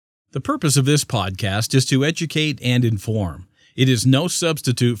The purpose of this podcast is to educate and inform. It is no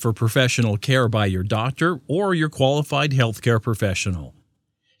substitute for professional care by your doctor or your qualified healthcare professional.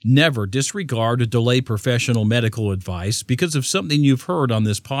 Never disregard or delay professional medical advice because of something you've heard on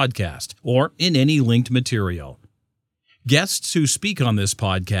this podcast or in any linked material. Guests who speak on this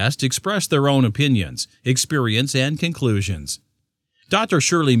podcast express their own opinions, experience, and conclusions. Dr.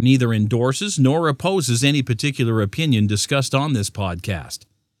 Shirley neither endorses nor opposes any particular opinion discussed on this podcast.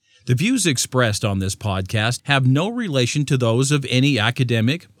 The views expressed on this podcast have no relation to those of any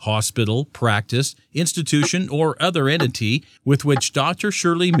academic, hospital, practice, institution, or other entity with which Dr.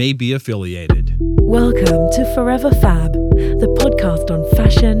 Shirley may be affiliated. Welcome to Forever Fab, the podcast on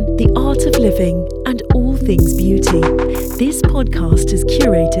fashion, the art of living, and all things beauty. This podcast is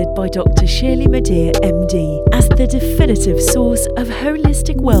curated by Dr. Shirley Madeir, MD, as the definitive source of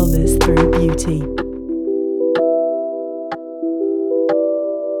holistic wellness through beauty.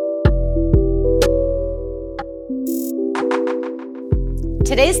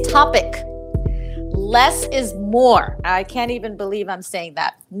 Today's topic, less is more. I can't even believe I'm saying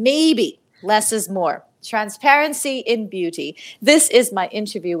that. Maybe less is more. Transparency in beauty. This is my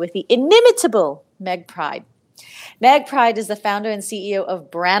interview with the inimitable Meg Pride. Meg Pride is the founder and CEO of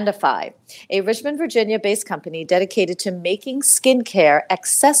Brandify, a Richmond, Virginia-based company dedicated to making skincare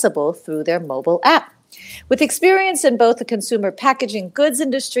accessible through their mobile app. With experience in both the consumer packaging goods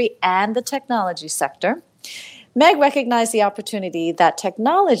industry and the technology sector, Meg recognized the opportunity that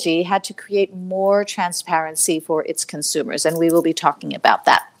technology had to create more transparency for its consumers, and we will be talking about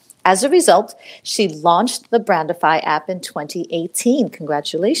that. As a result, she launched the Brandify app in 2018.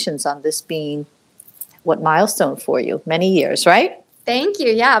 Congratulations on this being what milestone for you? Many years, right? Thank you.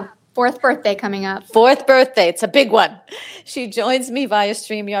 Yeah. 4th birthday coming up. 4th birthday. It's a big one. She joins me via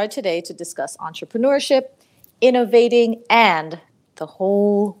StreamYard today to discuss entrepreneurship, innovating, and the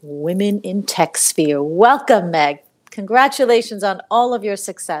whole women in tech sphere. Welcome, Meg. Congratulations on all of your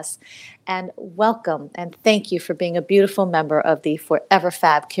success, and welcome and thank you for being a beautiful member of the Forever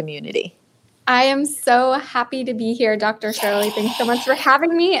Fab community. I am so happy to be here, Dr. Shirley. Thanks so much for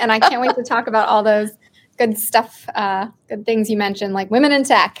having me, and I can't wait to talk about all those good stuff, good things you mentioned, like women in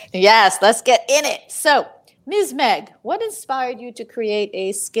tech. Yes, let's get in it. So, Ms. Meg, what inspired you to create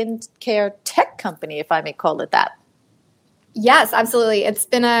a skincare tech company, if I may call it that? Yes, absolutely. It's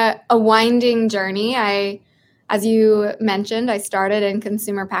been a winding journey. As you mentioned, I started in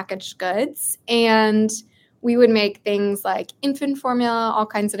consumer packaged goods, and we would make things like infant formula, all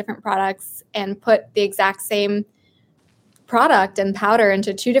kinds of different products, and put the exact same product and powder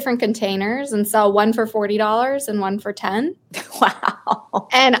into 2 different containers and sell one for $40 and one for $10. Wow.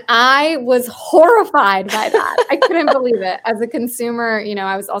 And I was horrified by that. I couldn't believe it. As a consumer,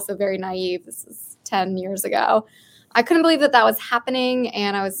 I was also very naive. This is 10 years ago. I couldn't believe that was happening,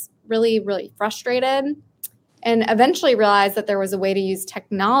 and I was really, really frustrated, and eventually realized that there was a way to use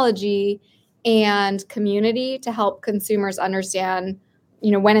technology and community to help consumers understand,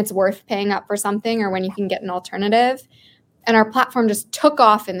 when it's worth paying up for something or when you can get an alternative. And our platform just took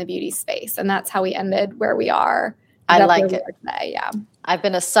off in the beauty space, and that's how we ended where we are. I like it. Today. Yeah. I've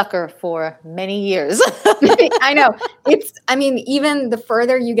been a sucker for many years. I know. Even the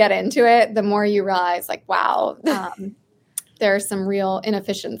further you get into it, the more you realize, wow, there are some real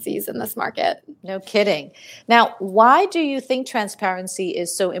inefficiencies in this market. No kidding. Now, why do you think transparency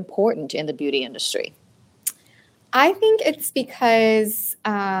is so important in the beauty industry? I think it's because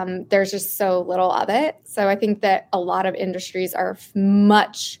there's just so little of it. So I think that a lot of industries are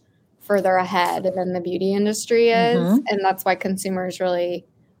much further ahead than the beauty industry is. Mm-hmm. And that's why consumers really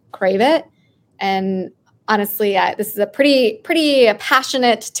crave it. And honestly, this is a pretty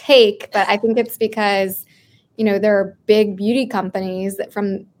passionate take, but I think it's because, there are big beauty companies that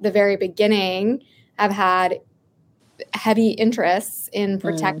from the very beginning have had heavy interests in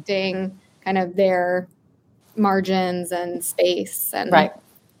protecting kind of their margins and space. And right.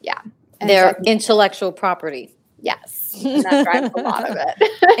 Yeah. And their intellectual property. Yes. And that drives a lot of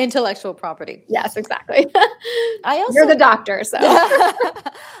it. Intellectual property. Yes, exactly. You're the doctor, so.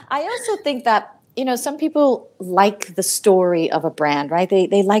 I also think that, some people like the story of a brand, right?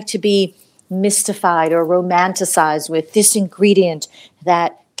 They like to be mystified or romanticized with this ingredient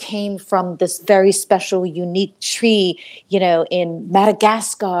that came from this very special, unique tree, in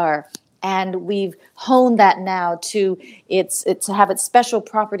Madagascar. And we've honed that now to have its special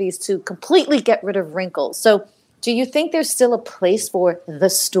properties to completely get rid of wrinkles. So do you think there's still a place for the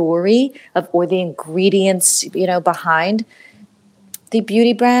story or the ingredients, behind the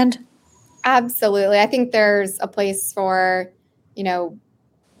beauty brand? Absolutely. I think there's a place for,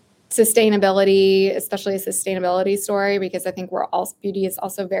 sustainability, especially a sustainability story, because I think beauty is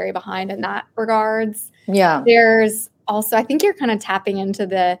also very behind in that regards. Yeah. There's also, I think you're kind of tapping into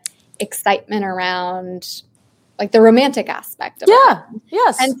the excitement around like the romantic aspect of it.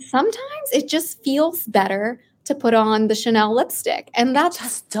 Yes. And sometimes it just feels better to put on the Chanel lipstick. And that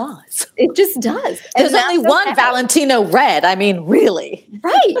just does. It just does. There's only one Valentino red. I mean, really.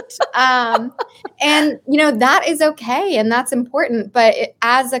 Right. And, that is okay. And that's important. But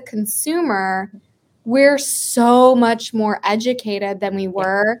as a consumer, we're so much more educated than we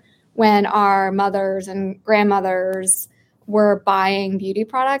were when our mothers and grandmothers were buying beauty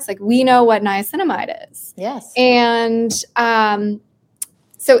products. Like, we know what niacinamide is. Yes. And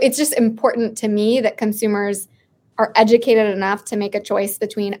so it's just important to me that consumers are educated enough to make a choice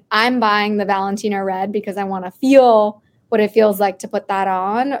between I'm buying the Valentino red because I want to feel what it feels like to put that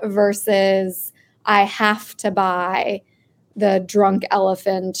on versus I have to buy the Drunk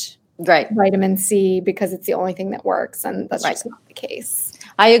Elephant vitamin C because it's the only thing that works. And that's just not the case.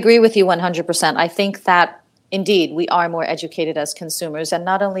 I agree with you 100%. I think that indeed we are more educated as consumers. And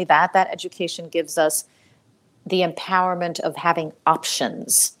not only that, that education gives us the empowerment of having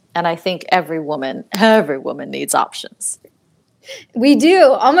options. And I think every woman needs options. We do.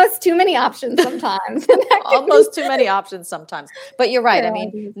 Almost too many options sometimes. Almost too many options sometimes. But you're right. I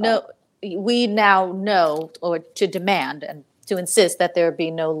mean, we now know, or to demand and to insist that there be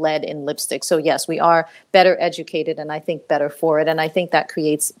no lead in lipstick. So yes, we are better educated and I think better for it. And I think that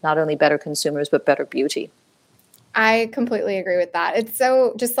creates not only better consumers, but better beauty. I completely agree with that. It's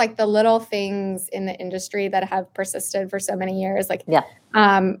so just like the little things in the industry that have persisted for so many years. Like,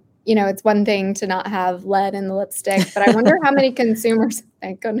 it's one thing to not have lead in the lipstick, but I wonder how many consumers,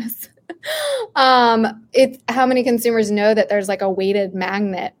 thank goodness, how many consumers know that there's like a weighted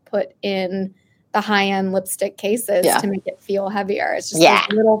magnet put in the high-end lipstick cases to make it feel heavier. It's just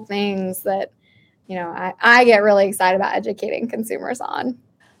those little things that, I get really excited about educating consumers on.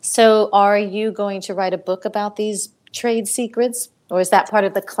 So are you going to write a book about these trade secrets, or is that part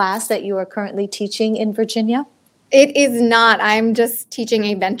of the class that you are currently teaching in Virginia? It is not. I'm just teaching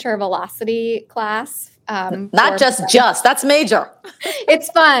a venture velocity class. Not just, that's major. It's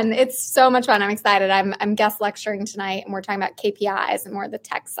fun. It's so much fun. I'm excited. I'm guest lecturing tonight and we're talking about KPIs and more the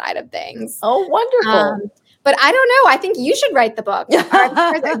tech side of things. Oh, wonderful. But I don't know. I think you should write the book. You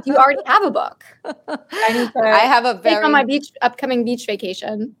already have a book. I have a very on my upcoming beach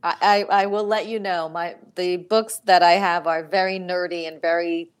vacation. I will let you know. The books that I have are very nerdy and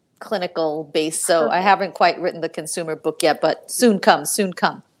very clinical based. So I haven't quite written the consumer book yet, but soon come.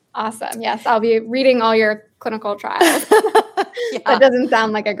 Awesome. Yes, I'll be reading all your clinical trials. That doesn't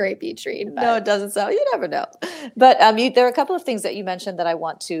sound like a great beach read. But. No, it doesn't sound. You never know. But there are a couple of things that you mentioned that I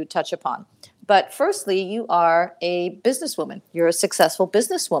want to touch upon. But firstly, you are a businesswoman. You're a successful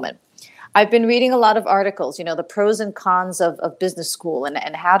businesswoman. I've been reading a lot of articles, the pros and cons of business school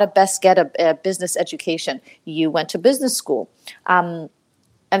and how to best get a business education. You went to business school. And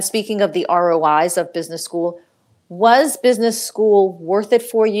speaking of the ROIs of business school, was business school worth it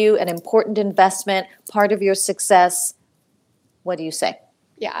for you, an important investment, part of your success? What do you say?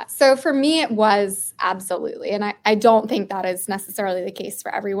 Yeah. So for me, it was absolutely. And I don't think that is necessarily the case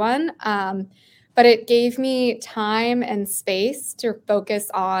for everyone. But it gave me time and space to focus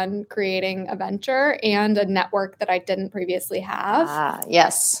on creating a venture and a network that I didn't previously have.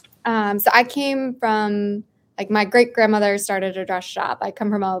 Yes. So I came from, my great-grandmother started a dress shop. I come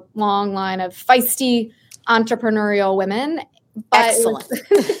from a long line of feisty entrepreneurial women. Excellent.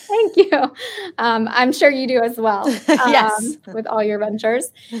 Thank you. I'm sure you do as well. Yes. With all your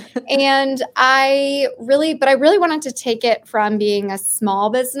ventures. And I really wanted to take it from being a small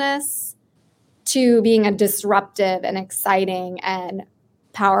business to being a disruptive and exciting and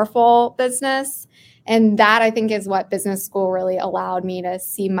powerful business. And that, I think, is what business school really allowed me to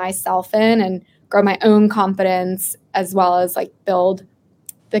see myself in and grow my own confidence, as well as build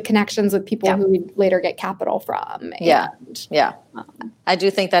the connections with people who we later get capital from. I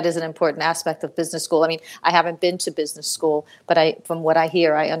do think that is an important aspect of business school. I mean, I haven't been to business school, but from what I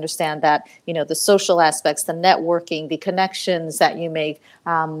hear, I understand that, the social aspects, the networking, the connections that you make,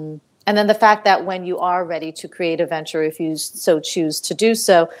 and then the fact that when you are ready to create a venture, if you so choose to do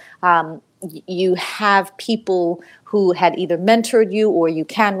so, you have people who had either mentored you, or you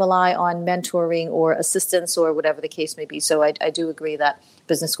can rely on mentoring or assistance or whatever the case may be. So I do agree that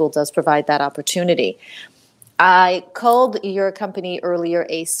business school does provide that opportunity. I called your company earlier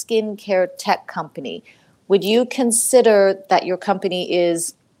a skincare tech company. Would you consider that your company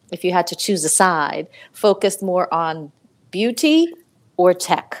is, if you had to choose a side, focused more on beauty or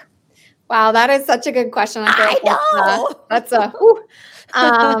tech? Wow, that is such a good question. I know. That's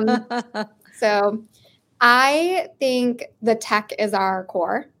So I think the tech is our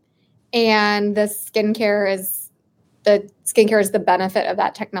core, and the skincare is the benefit of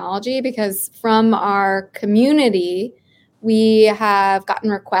that technology, because from our community, we have gotten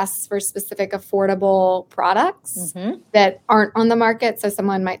requests for specific affordable products that aren't on the market. So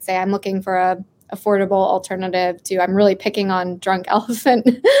someone might say, I'm looking for a affordable alternative to, I'm really picking on Drunk Elephant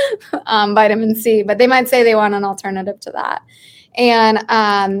vitamin C, but they might say they want an alternative to that.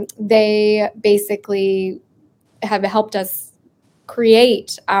 And they basically have helped us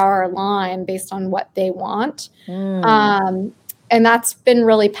create our line based on what they want. And that's been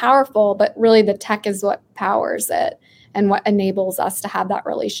really powerful, but really the tech is what powers it and what enables us to have that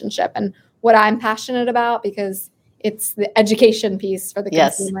relationship, and what I'm passionate about, because it's the education piece for the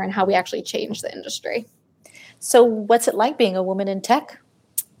consumer and how we actually change the industry. So what's it like being a woman in tech?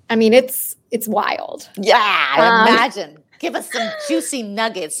 I mean, it's wild. Yeah, imagine. Give us some juicy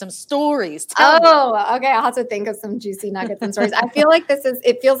nuggets, some stories. Tell me. Okay. I'll have to think of some juicy nuggets and stories. I feel like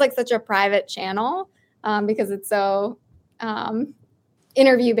it feels like such a private channel because it's so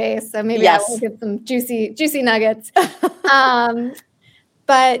interview based. So maybe I will get some juicy nuggets.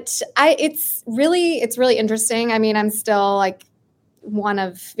 But it's really interesting. I mean, I'm still like one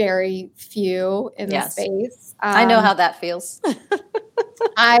of very few in the space. I know how that feels.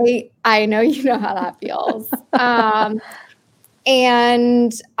 I know you know how that feels.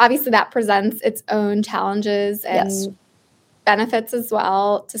 And obviously that presents its own challenges and benefits as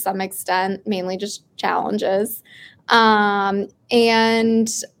well, to some extent, mainly just challenges. And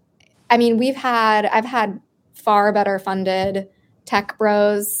I mean, I've had far better funded tech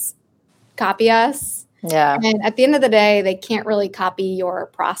bros copy us. Yeah. And at the end of the day, they can't really copy your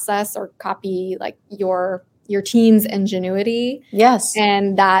process or copy like your team's ingenuity. Yes.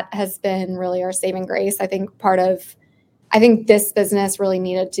 And that has been really our saving grace. I think this business really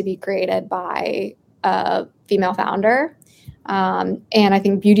needed to be created by a female founder. And I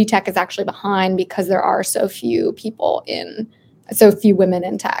think beauty tech is actually behind because there are so few women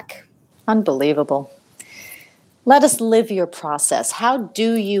in tech. Unbelievable. Let us live your process. How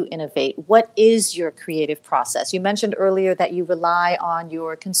do you innovate? What is your creative process? You mentioned earlier that you rely on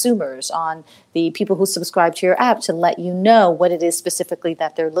your consumers, on the people who subscribe to your app, to let you know what it is specifically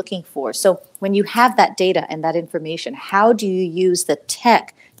that they're looking for. So when you have that data and that information, how do you use the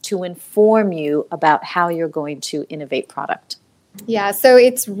tech to inform you about how you're going to innovate product? Yeah, so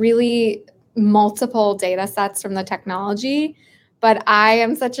it's really multiple data sets from the technology, but I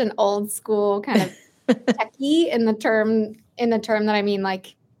am such an old school kind of techie in the term that I mean,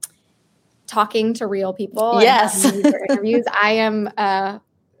 like talking to real people. Yes. And user interviews. I am a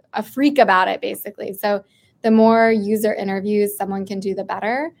freak about it, basically. So the more user interviews someone can do, the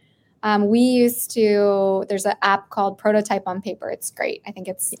better. There's an app called Prototype on Paper. It's great. I think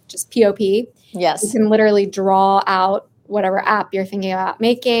it's just POP. Yes. You can literally draw out whatever app you're thinking about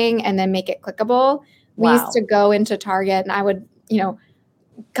making and then make it clickable. We used to go into Target and I would,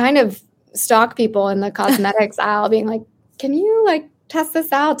 kind of stalk people in the cosmetics aisle being like, can you like test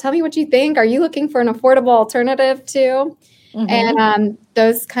this out? Tell me what you think. Are you looking for an affordable alternative too? And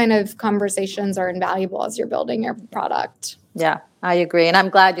those kind of conversations are invaluable as you're building your product. Yeah, I agree. And I'm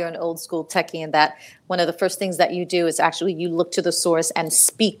glad you're an old school techie in that one of the first things that you do is actually you look to the source and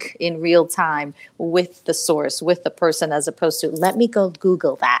speak in real time with the source, with the person, as opposed to let me go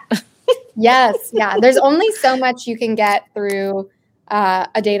Google that. Yes. Yeah. There's only so much you can get through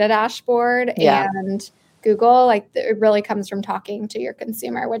a data dashboard and Google. Like it really comes from talking to your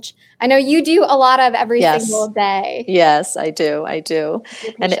consumer, which I know you do a lot of every single day. Yes, I do.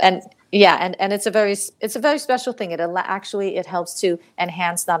 And it's a very special thing. It helps to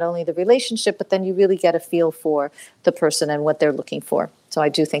enhance not only the relationship, but then you really get a feel for the person and what they're looking for. So I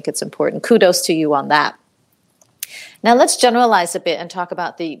do think it's important. Kudos to you on that. Now let's generalize a bit and talk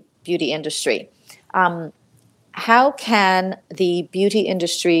about the beauty industry. How can the beauty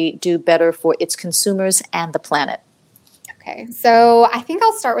industry do better for its consumers and the planet? Okay, so I think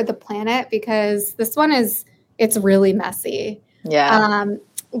I'll start with the planet because this one it's really messy. Yeah.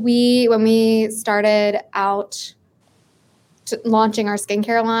 When we started out launching our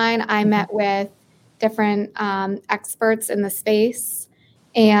skincare line, I met with different experts in the space,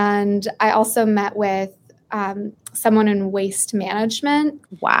 and I also met with someone in waste management.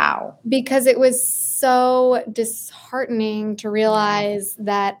 Wow. Because it was so disheartening to realize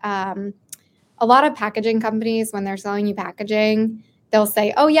that a lot of packaging companies, when they're selling you packaging, they'll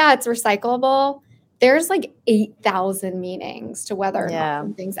say, oh yeah, it's recyclable. There's like 8,000 meanings to whether or not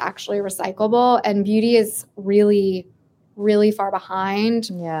something's actually recyclable. And beauty is really, really far behind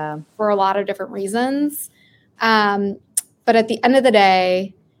for a lot of different reasons. But at the end of the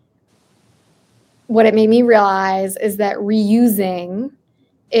day, what it made me realize is that reusing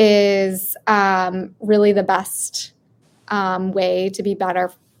is really the best way to be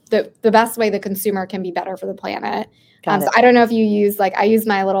better, the best way the consumer can be better for the planet. So I don't know if you use, like, I use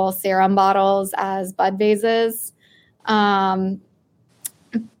my little serum bottles as bud vases. But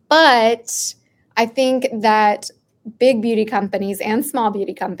I think that big beauty companies and small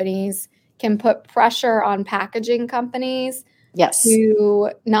beauty companies can put pressure on packaging companies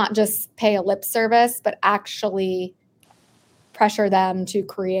to not just pay a lip service, but actually pressure them to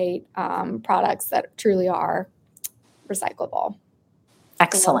create products that truly are recyclable.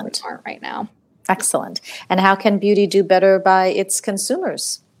 Excellent. Aren't right now. Excellent. And how can beauty do better by its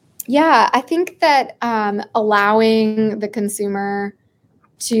consumers? Yeah, I think that allowing the consumer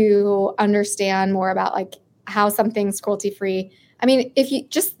to understand more about, like, how something's cruelty-free. I mean, if you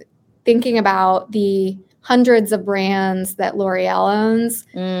just thinking about the hundreds of brands that L'Oreal owns,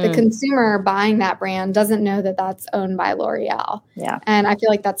 the consumer buying that brand doesn't know that that's owned by L'Oreal. Yeah. And I feel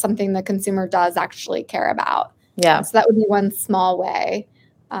like that's something the consumer does actually care about. Yeah. So that would be one small way.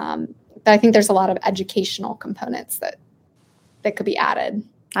 But I think there's a lot of educational components that could be added.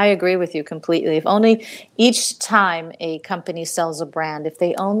 I agree with you completely. If only each time a company sells a brand, if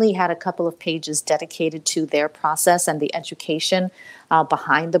they only had a couple of pages dedicated to their process and the education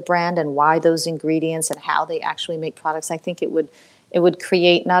behind the brand and why those ingredients and how they actually make products, I think it would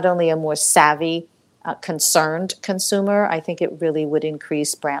create not only a more savvy, concerned consumer, I think it really would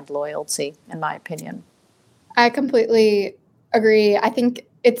increase brand loyalty, in my opinion. I completely agree. I think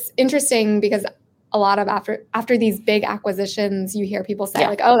it's interesting because a lot of after these big acquisitions, you hear people say,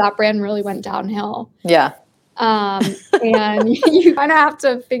 like, oh, that brand really went downhill. Yeah. And you kind of have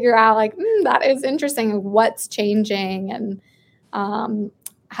to figure out, like, that is interesting. What's changing, and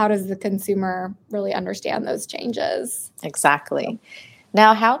how does the consumer really understand those changes? Exactly.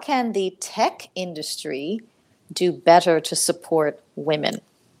 Now, how can the tech industry do better to support women?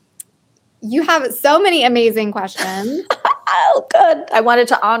 You have so many amazing questions. Oh, good. I wanted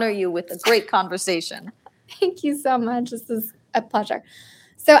to honor you with a great conversation. Thank you so much. This is a pleasure.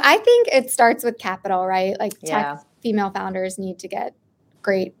 So I think it starts with capital, right? Like, tech female founders need to get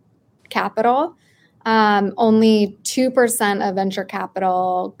great capital. Only 2% of venture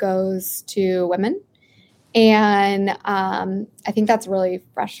capital goes to women. And I think that's really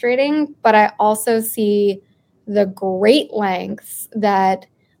frustrating. But I also see the great lengths that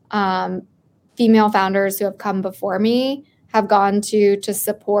female founders who have come before me have gone to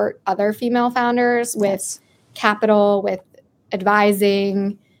support other female founders with capital, with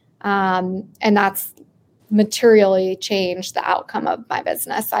advising, and that's materially changed the outcome of my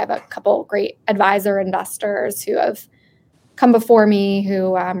business. I have a couple great advisor investors who have come before me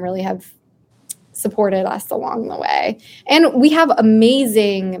who really have supported us along the way. And we have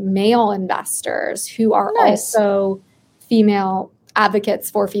amazing male investors who are also female advocates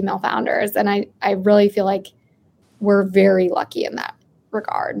for female founders. And I really feel like we're very lucky in that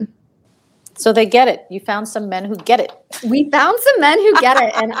regard. So they get it. You found some men who get it. We found some men who get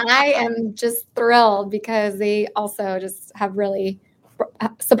it. And I am just thrilled because they also just have really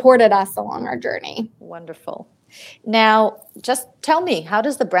supported us along our journey. Wonderful. Now, just tell me, how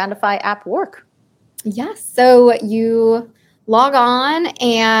does the Brandify app work? Yes. So you log on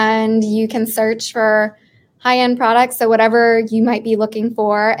and you can search for high-end products. So whatever you might be looking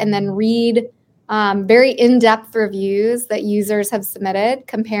for, and then read very in-depth reviews that users have submitted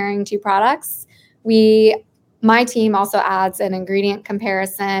comparing two products. My team also adds an ingredient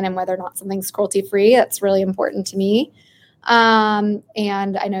comparison and whether or not something's cruelty-free. That's really important to me. And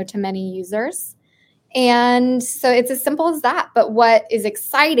I know to many users. And so it's as simple as that. But what is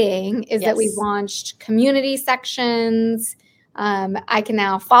exciting is that we've launched community sections. I can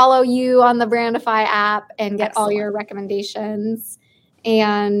now follow you on the Brandify app and get all your recommendations.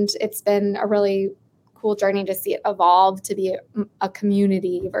 And it's been a really cool journey to see it evolve to be a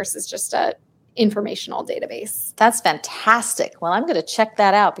community versus just a informational database. That's fantastic. Well, I'm going to check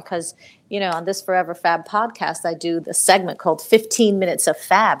that out because, on this Forever Fab podcast, I do the segment called 15 Minutes of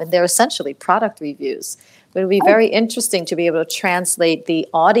Fab, and they're essentially product reviews. But it would be very interesting to be able to translate the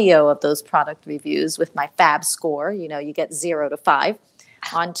audio of those product reviews with my Fab score. You get 0 to 5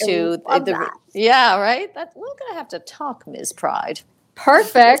 onto the. Yeah, right? We're going to have to talk, Ms. Pride.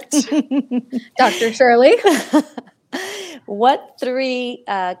 Perfect. Dr. Shirley. What 3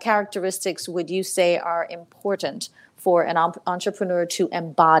 characteristics would you say are important for an entrepreneur to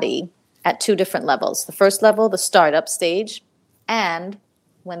embody at 2 different levels? The first level, the startup stage, and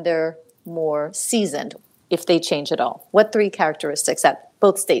when they're more seasoned, if they change at all. What 3 characteristics at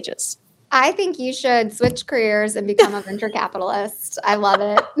both stages? I think you should switch careers and become a venture capitalist. I love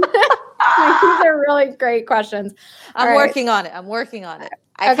it. These are really great questions. I'm working on it.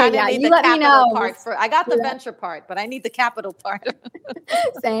 I kind of need the capital part for. I got the venture part, but I need the capital part.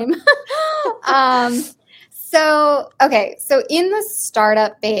 Same. So in the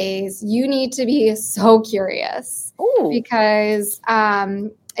startup phase, you need to be so curious. Ooh. Because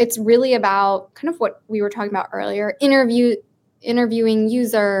it's really about kind of what we were talking about earlier, interviewing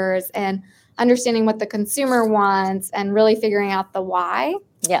users and understanding what the consumer wants and really figuring out the why.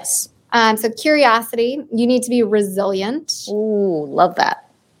 Yes. So curiosity, you need to be resilient. Ooh, love that.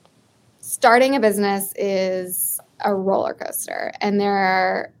 Starting a business is a roller coaster, and there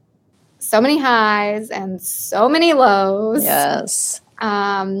are so many highs and so many lows. Yes.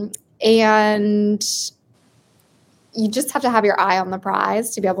 And you just have to have your eye on the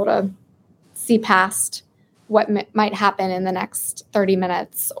prize to be able to see past what might happen in the next 30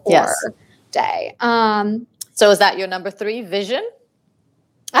 minutes or day. So is that your number 3, vision?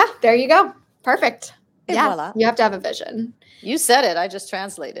 There you go. Perfect. Yeah, voila. You have to have a vision. You said it. I just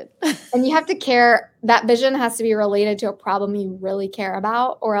translated. And you have to care. That vision has to be related to a problem you really care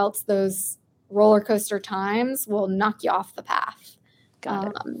about, or else those roller coaster times will knock you off the path. Got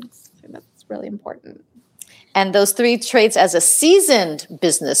it. So that's really important. And those 3 traits as a seasoned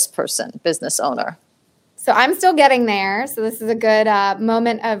business owner. So I'm still getting there. So this is a good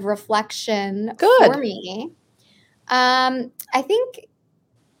moment of reflection for me. I think,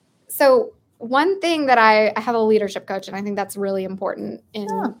 so one thing that I have a leadership coach, and I think that's really important in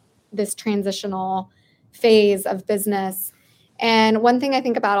this transitional phase of business. And one thing I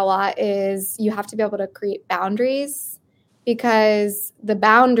think about a lot is you have to be able to create boundaries, because the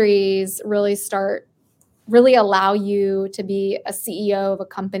boundaries really allow you to be a CEO of a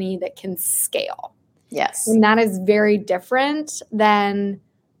company that can scale. Yes. And that is very different than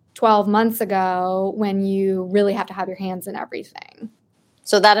 12 months ago when you really have to have your hands in everything.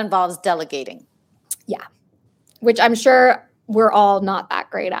 So that involves delegating. Yeah. Which I'm sure we're all not that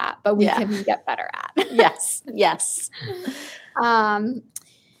great at, but we can get better at. Yes.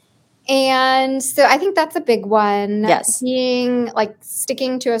 And so I think that's a big one. Yes.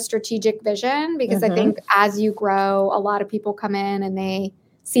 Sticking to a strategic vision, because I think as you grow, a lot of people come in and they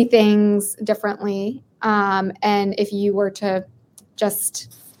see things differently. And if you were to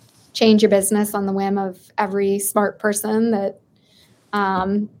just change your business on the whim of every smart person that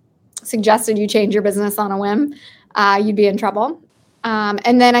suggested you change your business on a whim, you'd be in trouble.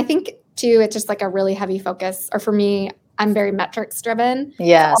 And then I think too, it's just like a really heavy focus, or for me, I'm very metrics driven.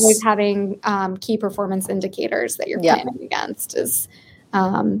 Yes. So always having key performance indicators that you're planning against is,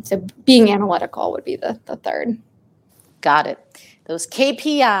 so being analytical would be the third. Got it. Those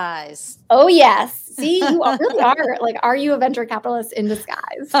KPIs. Oh, yes. See, you really are are you a venture capitalist in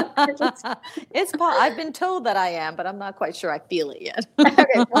disguise? I've been told that I am, but I'm not quite sure I feel it yet.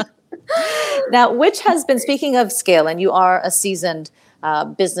 Okay, well. Now, which has been, speaking of scale, and you are a seasoned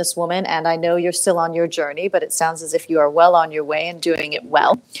businesswoman, and I know you're still on your journey, but it sounds as if you are well on your way and doing it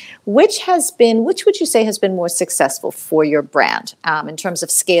well. Which would you say has been more successful for your brand in terms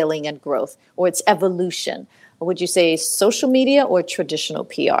of scaling and growth, or its evolution? Would you say social media or traditional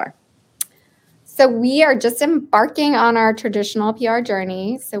PR? So we are just embarking on our traditional PR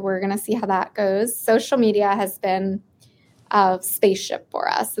journey. So we're going to see how that goes. Social media has been a spaceship for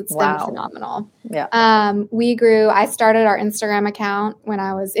us. It's been phenomenal. Yeah. I started our Instagram account when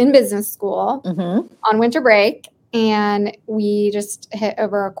I was in business school on winter break, and we just hit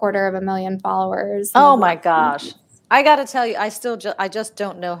over 250,000 followers. Oh my gosh. I got to tell you, I just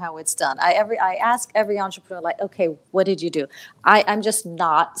don't know how it's done. I ask every entrepreneur, like, okay, what did you do? I'm just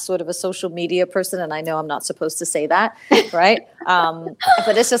not sort of a social media person, and I know I'm not supposed to say that, right?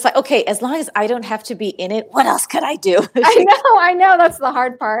 But it's just like, okay, as long as I don't have to be in it, what else could I do? I know, that's the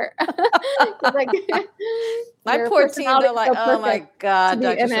hard part. My poor team, they're like, oh my God,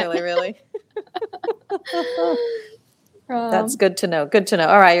 Dr. Shirley, really? That's good to know. Good to know.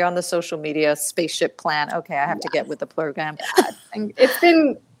 All right, you're on the social media spaceship plan. Okay, I have to get with the program. It's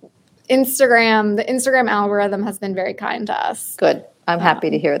been Instagram. The Instagram algorithm has been very kind to us. Good. I'm happy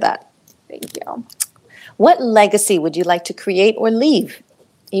to hear that. Thank you. What legacy would you like to create or leave,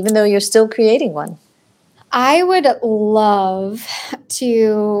 even though you're still creating one? I would love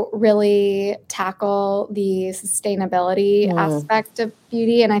to really tackle the sustainability aspect of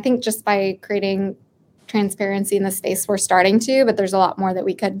beauty. And I think just by creating transparency in the space, we're starting to, but there's a lot more that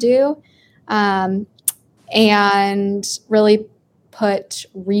we could do. And really put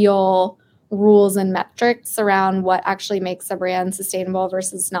real rules and metrics around what actually makes a brand sustainable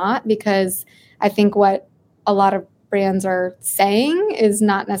versus not. Because I think what a lot of brands are saying is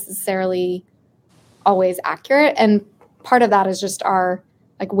not necessarily always accurate. And part of that is just our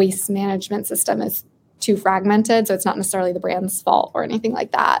like waste management system is too fragmented. So it's not necessarily the brand's fault or anything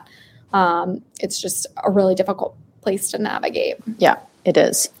like that. It's just a really difficult place to navigate. Yeah, it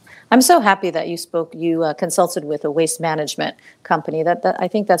is. I'm so happy that you consulted with a waste management company. That I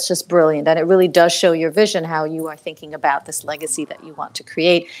think that's just brilliant. And it really does show your vision, how you are thinking about this legacy that you want to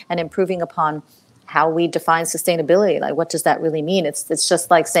create and improving upon how we define sustainability. Like, what does that really mean? It's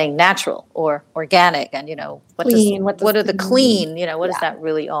just like saying natural or organic, and Clean. What are the clean? What does that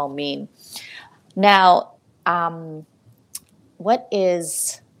really all mean? Now, what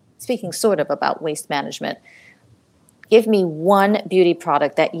is, speaking sort of about waste management, give me one beauty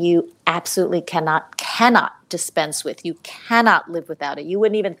product that you absolutely cannot dispense with. You cannot live without it. You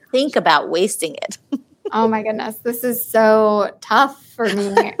wouldn't even think about wasting it. Oh my goodness, this is so tough for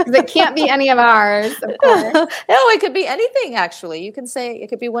me because it can't be any of ours, of course. No, it could be anything, actually. You can say it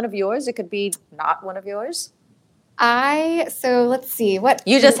could be one of yours. It could be not one of yours. So let's see. What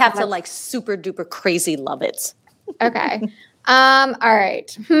you just have to like super duper crazy love it. Okay. All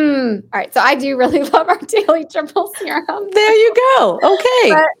right. All right. So I do really love our daily triple serum. There you go. Okay.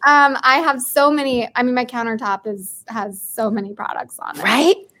 But I have so many. I mean, my countertop has so many products on it.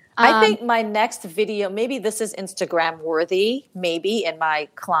 Right. I think my next video, maybe this is Instagram worthy, maybe in my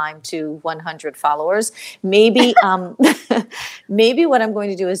climb to 100 followers. Maybe maybe what I'm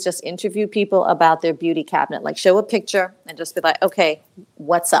going to do is just interview people about their beauty cabinet, like show a picture and just be like, okay,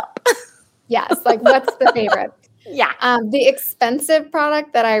 what's up? Yes. Like, what's the favorite? Yeah. The expensive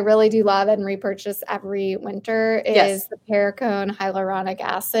product that I really do love and repurchase every winter is the Perricone hyaluronic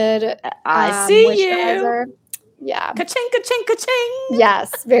acid. I see moisturizer. you. Yeah. Ka-ching, ka-ching, ka-ching.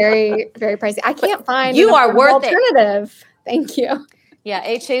 Yes. Very, very pricey. I can't find you are worth alternative. Thank you. Yeah,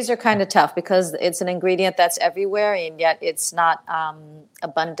 HAs are kind of tough because it's an ingredient that's everywhere, and yet it's not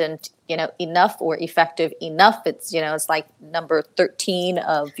abundant, enough or effective enough. It's, it's like number 13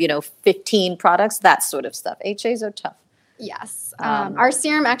 of, 15 products, that sort of stuff. HAs are tough. Yes. Our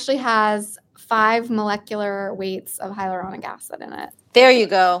serum actually has 5 molecular weights of hyaluronic acid in it. There you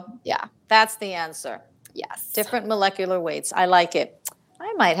go. Yeah. That's the answer. Yes. Different molecular weights. I like it.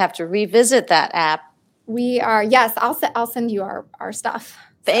 I might have to revisit that app. We are, yes, I'll send you our stuff.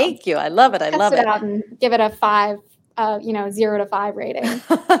 Thank you. I love it. I love it. Test it out and give it a 5, 0 to 5 rating.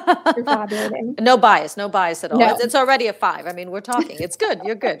 5 rating. No bias at all. No. It's already a 5. I mean, we're talking. It's good.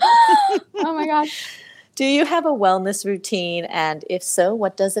 You're good. Oh my gosh. Do you have a wellness routine? And if so,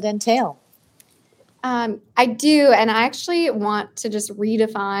 what does it entail? I do. And I actually want to just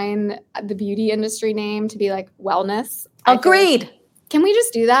redefine the beauty industry name to be like wellness. Agreed. Can we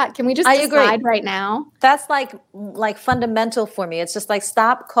just do that? Can we just decide right now? That's like fundamental for me. It's just like,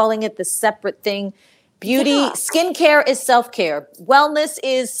 stop calling it the separate thing. Beauty, skincare is self-care. Wellness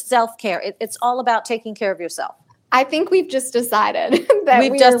is self-care. It's all about taking care of yourself. I think we've just decided that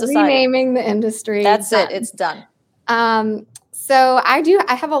we're renaming the industry. That's it. It's done. So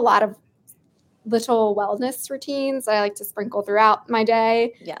I have a lot of little wellness routines I like to sprinkle throughout my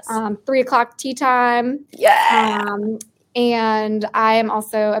day. Yes. 3:00 tea time. Yeah. And I am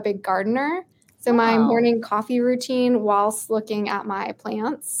also a big gardener. So my morning coffee routine whilst looking at my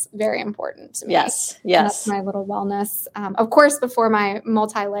plants, very important to me. Yes. And that's my little wellness. Of course, before my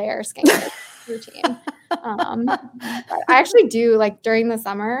multi-layer skincare routine. But I actually do, like during the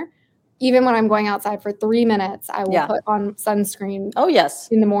summer, even when I'm going outside for 3 minutes, I will put on sunscreen. Oh, yes.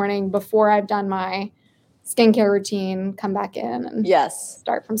 In the morning before I've done my skincare routine, come back in and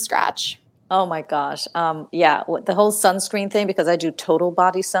start from scratch. Oh my gosh. The whole sunscreen thing, because I do total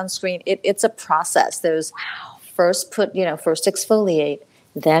body sunscreen, it's a process. There's first exfoliate,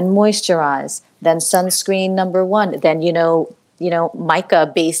 then moisturize, then sunscreen number 1, then,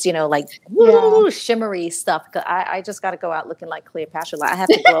 mica based, shimmery stuff. I just got to go out looking like Cleopatra. I have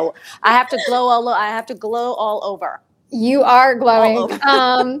to glow. I have to glow all over. You are glowing.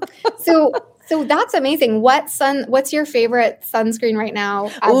 So that's amazing. What's your favorite sunscreen right now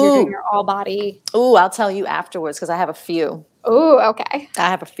as you're doing your all body? Ooh, I'll tell you afterwards because I have a few. Ooh, okay. I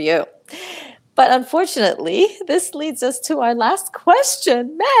have a few. But unfortunately, this leads us to our last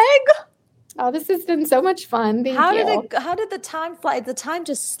question. Meg. Oh, this has been so much fun. Thank you. How did the time fly? The time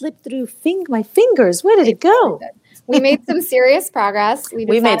just slipped through my fingers. Where did it go? We made some serious progress. We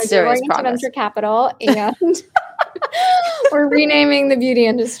made serious progress. Venture capital, and we're renaming the beauty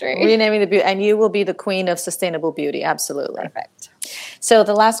industry. And you will be the queen of sustainable beauty. Absolutely. Perfect. So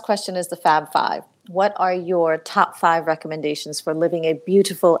the last question is the Fab 5. What are your top 5 recommendations for living a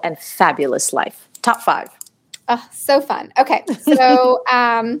beautiful and fabulous life? Top 5. Oh, so fun. Okay. So,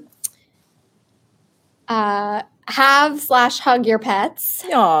 have/hug your pets.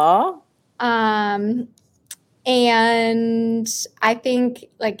 Aw. And I think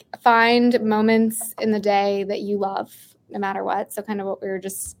like find moments in the day that you love no matter what. So kind of what we were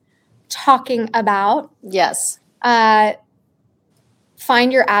just talking about. Yes. Find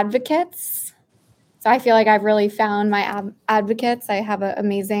your advocates. So I feel like I've really found my advocates. I have an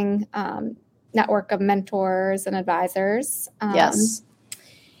amazing network of mentors and advisors. Yes.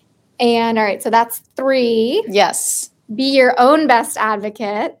 And all right, so that's 3. Yes. Be your own best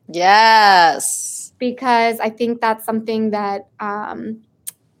advocate. Yes. Because I think that's something that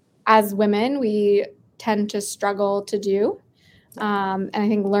as women, we tend to struggle to do. And I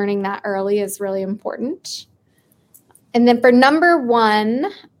think learning that early is really important. And then for number 1,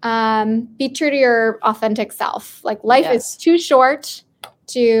 be true to your authentic self. Like life is too short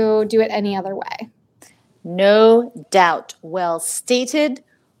to do it any other way. No doubt. Well stated,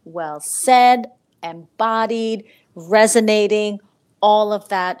 well said, embodied, resonating, all of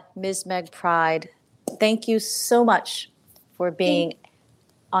that. Ms. Meg Pride, thank you so much for being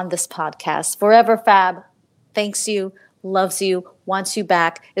on this podcast. Forever Fab thanks you, loves you, wants you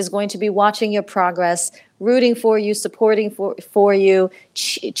back, is going to be watching your progress, rooting for you, supporting for you,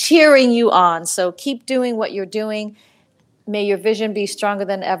 cheering you on. So keep doing what you're doing. May your vision be stronger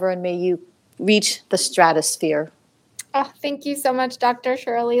than ever, and may you reach the stratosphere. Oh, thank you so much, Dr.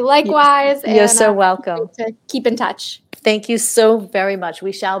 Shirley. Likewise. You're so welcome. To keep in touch. Thank you so very much.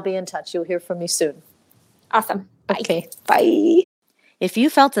 We shall be in touch. You'll hear from me soon. Awesome. Bye. Okay. Bye. If you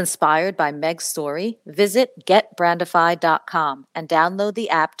felt inspired by Meg's story, visit getbrandify.com and download the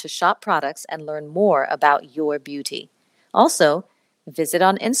app to shop products and learn more about your beauty. Also, visit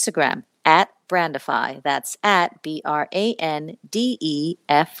on Instagram @Brandify. That's @BRANDEFY.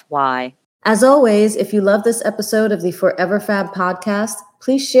 As always, if you love this episode of the Forever Fab podcast,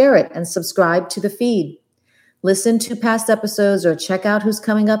 please share it and subscribe to the feed. Listen to past episodes or check out who's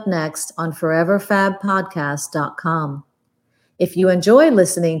coming up next on foreverfabpodcast.com. If you enjoy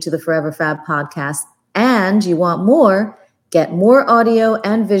listening to the Forever Fab podcast and you want more, get more audio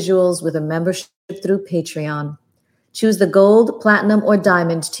and visuals with a membership through Patreon. Choose the gold, platinum, or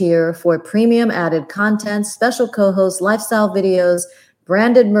diamond tier for premium added content, special co-hosts, lifestyle videos,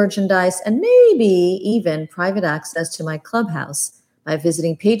 branded merchandise, and maybe even private access to my clubhouse by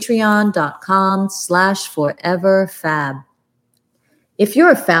visiting patreon.com/foreverfab. If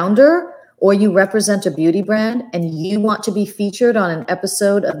you're a founder or you represent a beauty brand and you want to be featured on an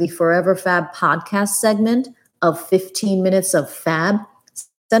episode of the Forever Fab podcast segment of 15 minutes of fab,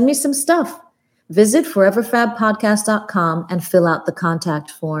 send me some stuff. Visit foreverfabpodcast.com and fill out the contact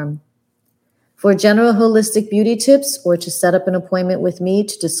form. For general holistic beauty tips or to set up an appointment with me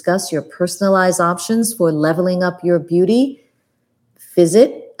to discuss your personalized options for leveling up your beauty,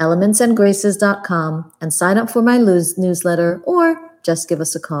 visit elementsandgraces.com and sign up for my newsletter or just give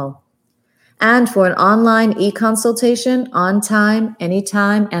us a call. And for an online e-consultation on time,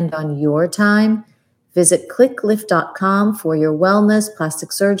 anytime, and on your time, visit clicklift.com for your wellness,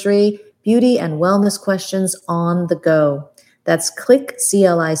 plastic surgery, beauty, and wellness questions on the go. That's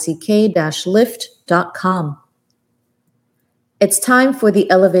click-lift.com. It's time for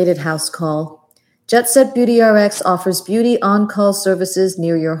the Elevated House Call. Jet Set Beauty RX offers beauty on-call services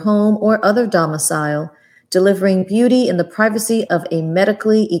near your home or other domicile, delivering beauty in the privacy of a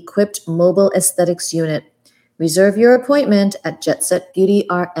medically equipped mobile aesthetics unit. Reserve your appointment at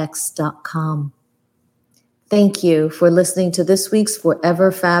jetsetbeautyrx.com. Thank you for listening to this week's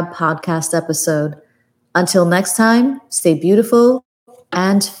Forever Fab podcast episode. Until next time, stay beautiful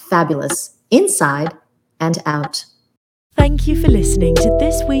and fabulous, inside and out. Thank you for listening to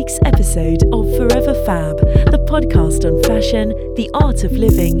this week's episode of Forever Fab, the podcast on fashion, the art of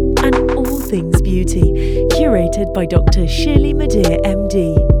living, and all things beauty, curated by Dr. Shirley Madej,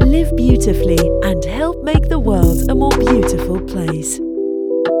 MD. Live beautifully and help make the world a more beautiful place.